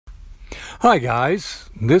Hi guys,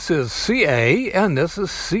 this is CA and this is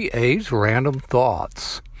CA's Random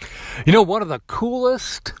Thoughts. You know, one of the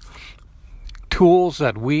coolest tools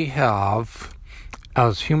that we have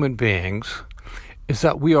as human beings is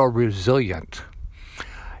that we are resilient.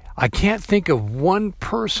 I can't think of one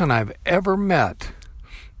person I've ever met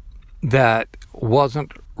that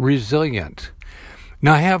wasn't resilient.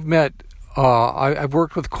 Now, I have met, I've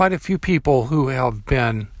worked with quite a few people who have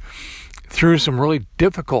been through some really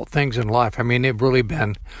difficult things in life. I mean, they've really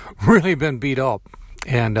been beat up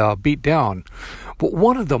and beat down. But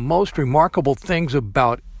one of the most remarkable things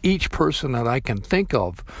about each person that I can think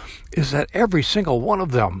of is that every single one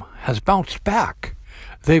of them has bounced back.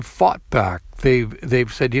 They've fought back.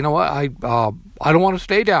 They've said, you know what, I don't want to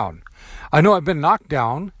stay down. I know I've been knocked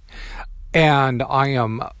down, and I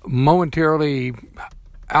am momentarily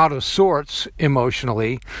out of sorts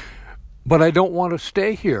emotionally, but I don't want to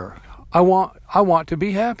stay here. I want to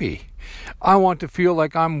be happy. I want to feel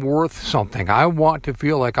like I'm worth something. I want to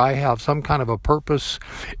feel like I have some kind of a purpose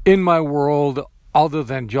in my world other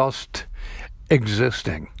than just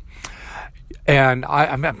existing. And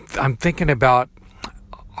I'm thinking about,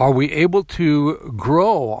 are we able to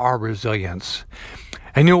grow our resilience?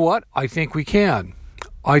 And you know what? I think we can.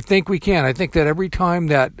 I think that every time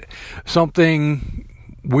that something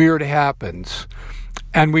weird happens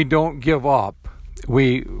and we don't give up,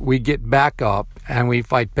 we get back up and we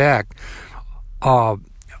fight back,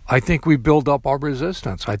 I think we build up our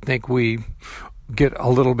resistance. I think we get a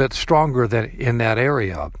little bit stronger in that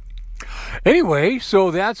area. Anyway,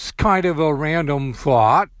 so that's kind of a random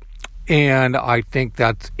thought, and I think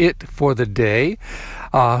that's it for the day.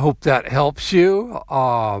 I hope that helps you.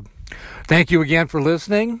 Thank you again for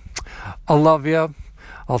listening. I love you.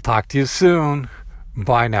 I'll talk to you soon.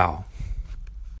 Bye now.